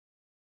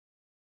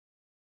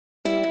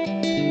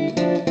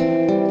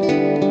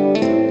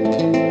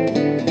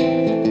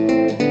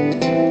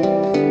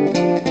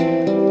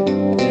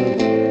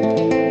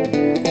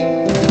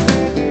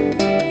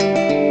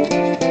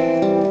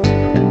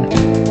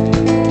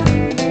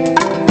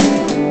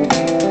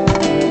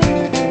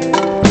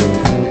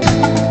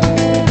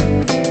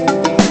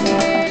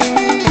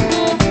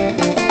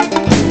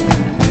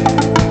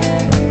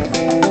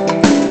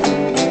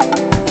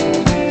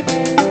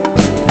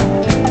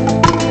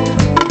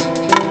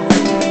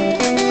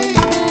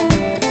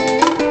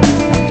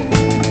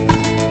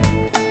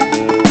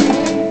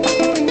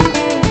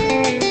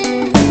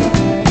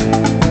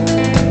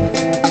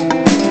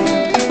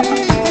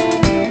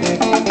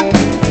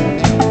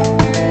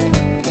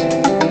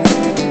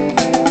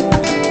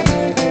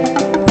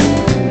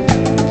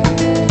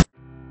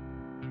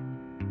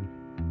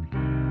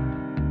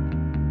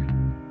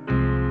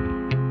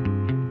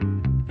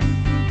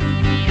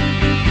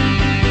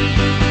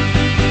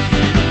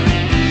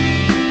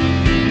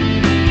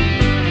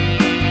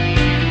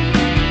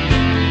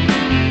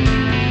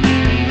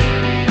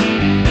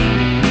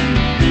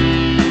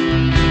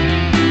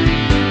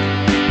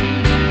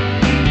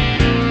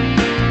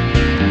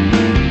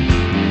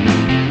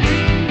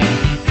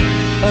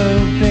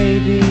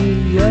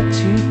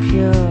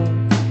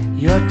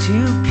You're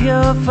too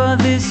pure for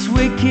this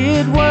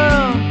wicked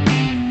world.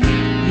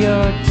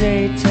 Your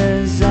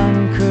data's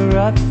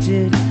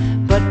uncorrupted,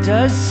 but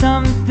does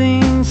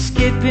something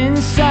skip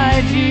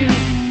inside you?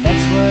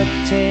 That's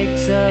what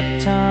takes up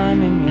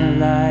time in your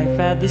life.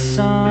 Add the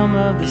sum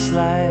of the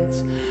slides,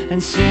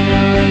 and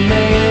sooner or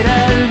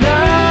later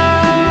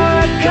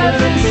love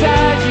cuts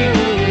inside you,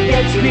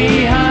 gets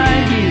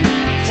behind you,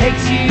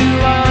 takes you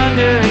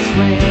under its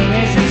wing.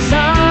 Is it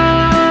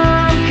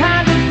some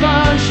kind of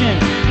function,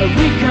 a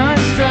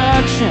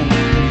reconstruction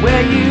of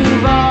where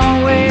you've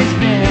always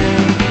been?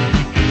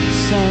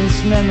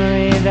 Son's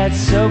memory that's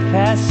so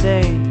passé,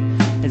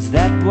 is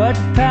that what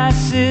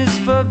passes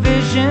for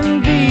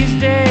vision these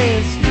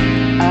days?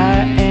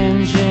 I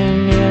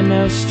engineer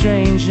no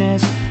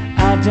strangeness,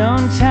 I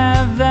don't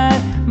have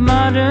that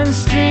modern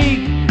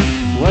streak.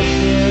 What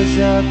fills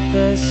up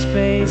the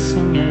space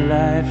in your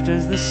life?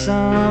 Does the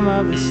sum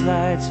of the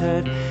slides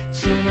hurt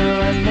sooner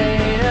or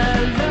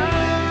later?